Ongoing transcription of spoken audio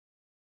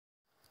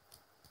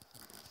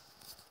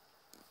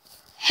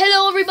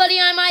Hello everybody,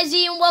 I'm IZ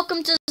and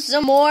welcome to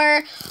some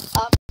more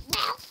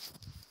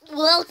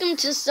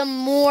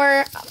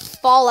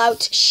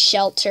Fallout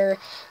Shelter.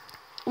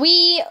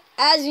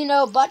 As you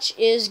know, Butch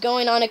is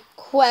going on a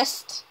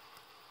quest.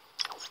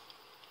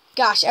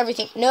 Gosh,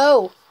 everything,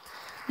 no.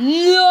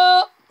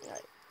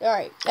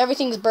 Alright,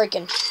 everything's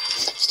breaking.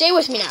 Stay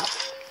with me now.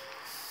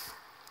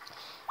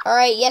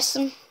 Alright, yes,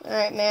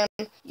 alright, ma'am.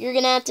 You're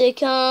gonna have to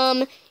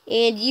come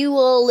and you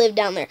will live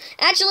down there.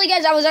 Actually,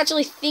 guys, I was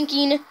actually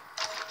thinking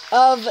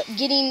of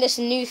getting this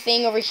new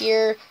thing over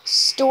here,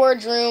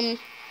 storage room,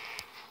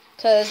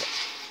 because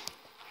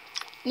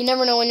you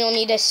never know when you'll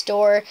need to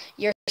store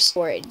your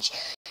storage.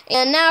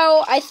 And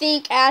now, I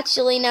think,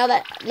 actually,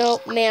 no,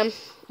 ma'am,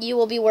 you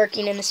will be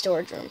working in the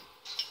storage room.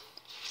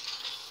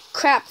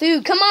 Crap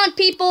food, come on,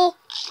 people!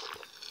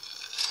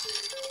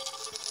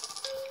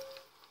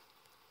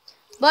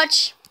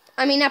 Butch,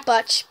 I mean, not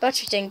Butch.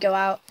 Butch didn't go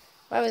out.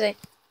 Why was I?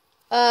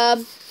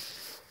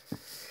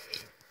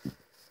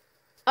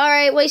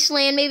 Alright,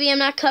 Wasteland, maybe I'm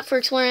not cut for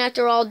exploring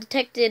after all.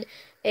 Detected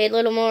a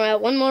little more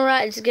rat. One more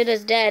rat is as good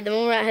as dead. The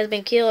more rat has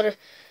been killed and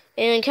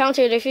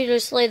encountered a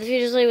fugitive slave. The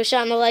fugitive slave was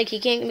shot in the leg. He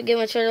can't get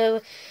much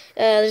further.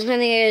 There's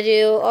nothing I gotta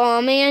do.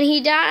 Oh man, he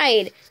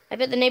died. I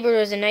bet the neighbor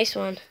was a nice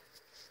one.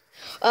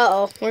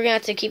 Uh-oh, we're gonna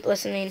have to keep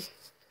listening.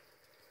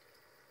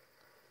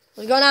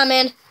 What's going on,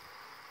 man?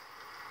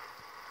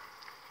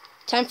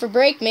 Time for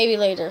break? Maybe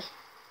later.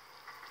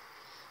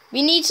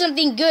 We need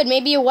something good,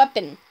 maybe a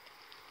weapon.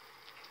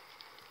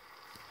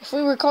 If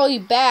we recall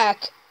you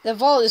back, the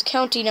vault is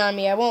counting on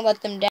me. I won't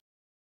let them down.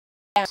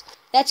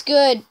 That's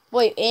good.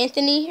 Wait,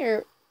 Anthony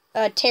or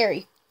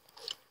Terry?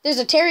 There's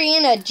a Terry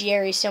and a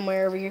Jerry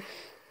somewhere over here.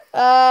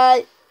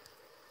 Well,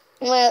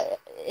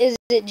 is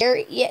it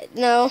Jerry? Yeah,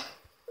 no.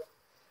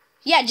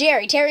 Yeah,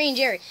 Jerry. Terry and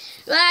Jerry.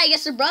 Well, I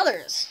guess they're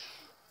brothers.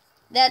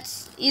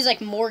 He's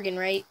like Morgan,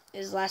 right?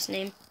 His last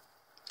name.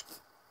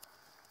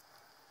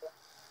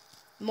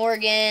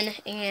 Morgan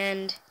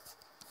and...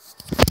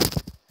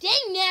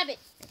 Dang nabbit!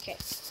 Okay.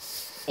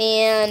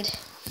 And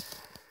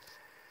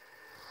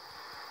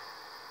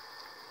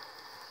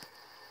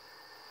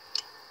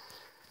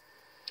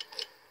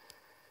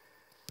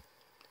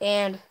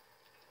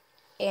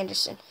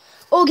Anderson.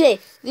 Okay,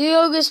 the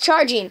yoga's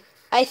charging.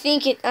 I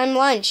think I'm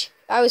lunch.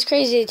 I was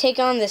crazy to take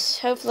on this.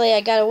 Hopefully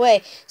I got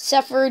away.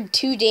 Suffered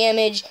 2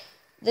 damage.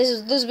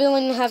 This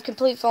villain have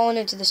completely fallen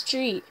into the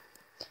street.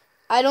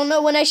 I don't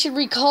know when I should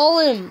recall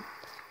him.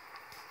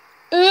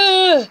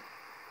 I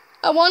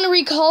want to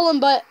recall him,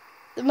 but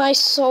my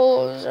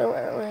souls are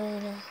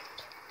wearing out.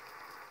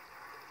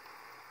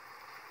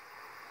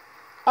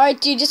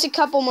 Alright, dude, just a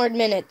couple more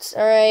minutes,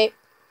 alright?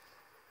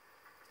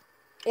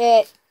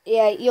 Yeah,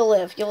 you'll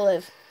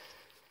live.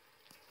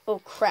 Oh,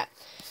 crap.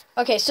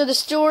 Okay, so the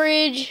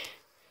storage...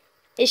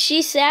 Is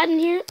she sad in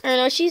here? Or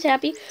no, she's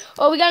happy.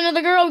 Oh, we got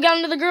another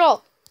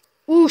girl.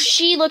 Ooh,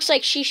 she looks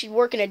like she should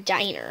work in a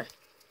diner.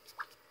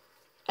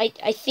 I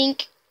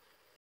think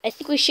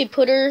we should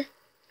put her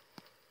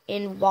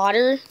in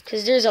water,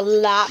 because there's a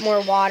lot more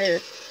water.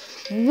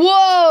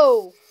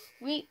 Whoa!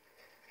 We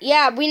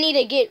need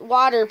to get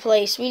water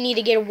place. We need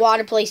to get a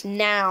water place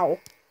now.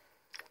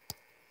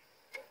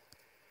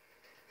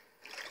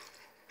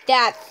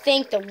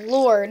 Thank the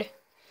Lord.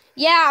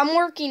 Yeah, I'm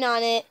working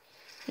on it.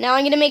 Now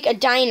I'm going to make a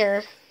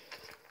diner.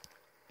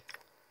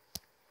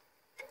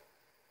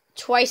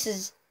 Twice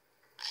as...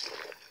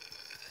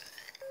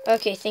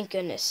 Okay, thank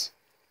goodness.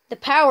 The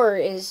power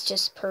is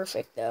just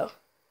perfect, though.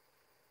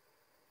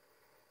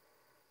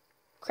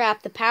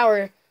 Crap, the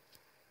power.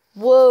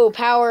 Whoa,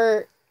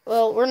 power.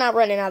 Well, we're not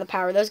running out of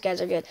power. Those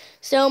guys are good.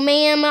 So,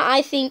 ma'am,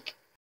 I think...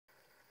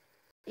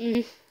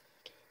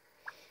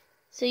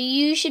 So,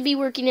 you should be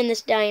working in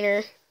this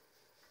diner.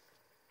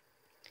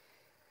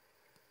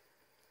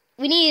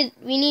 We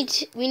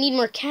need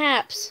more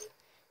caps.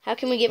 How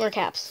can we get more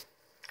caps?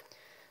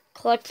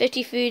 Collect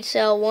 50 food,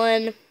 sell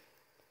 1.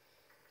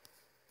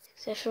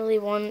 Successfully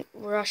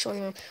rush 1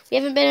 room. We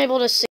haven't been able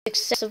to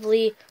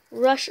successfully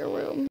rush a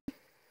room.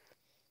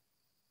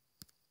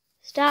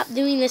 Stop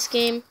doing this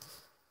game.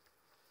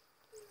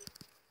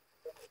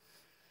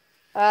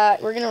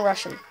 We're gonna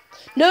rush them.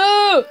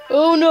 No!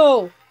 Oh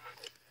no!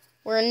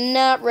 We're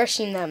not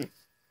rushing them.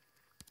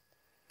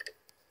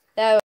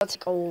 That was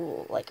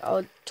like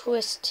a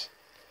twist.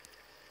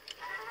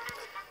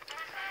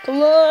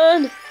 Come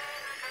on!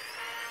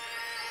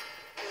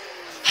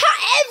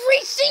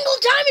 Every single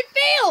time it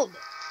failed!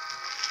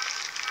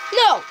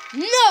 No!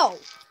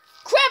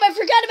 Crap, I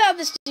forgot about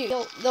this dude.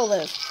 They'll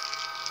live.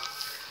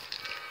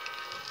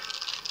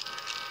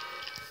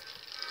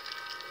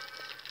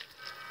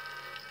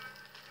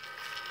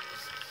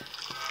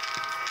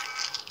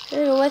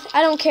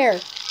 I don't care.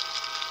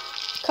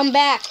 Come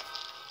back.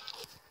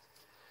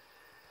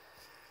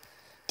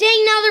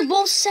 Dang, now they're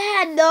both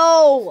sad,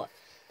 though.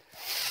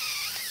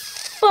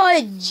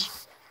 Fudge.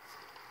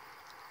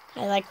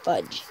 I like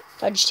fudge.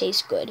 Fudge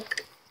tastes good.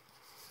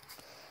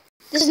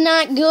 This is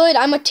not good.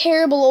 I'm a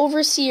terrible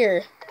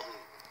overseer.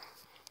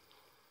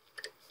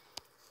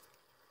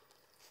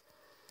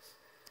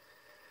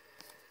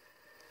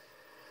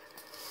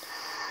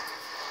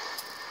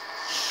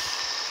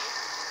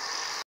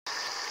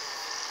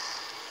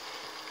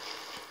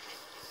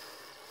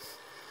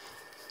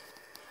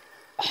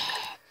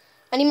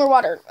 I need more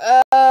water.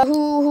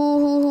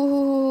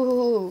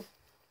 Who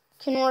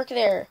can work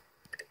there?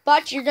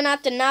 But you're gonna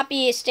have to not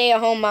be a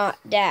stay-at-home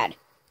dad.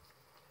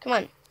 Come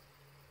on.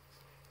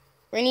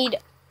 We need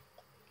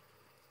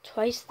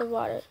twice the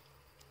water.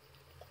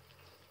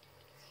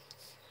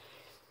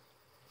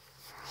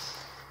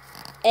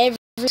 Every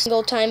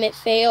single time it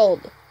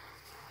failed.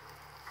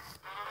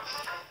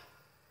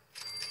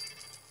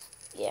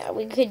 Yeah,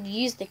 we could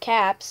use the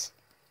caps.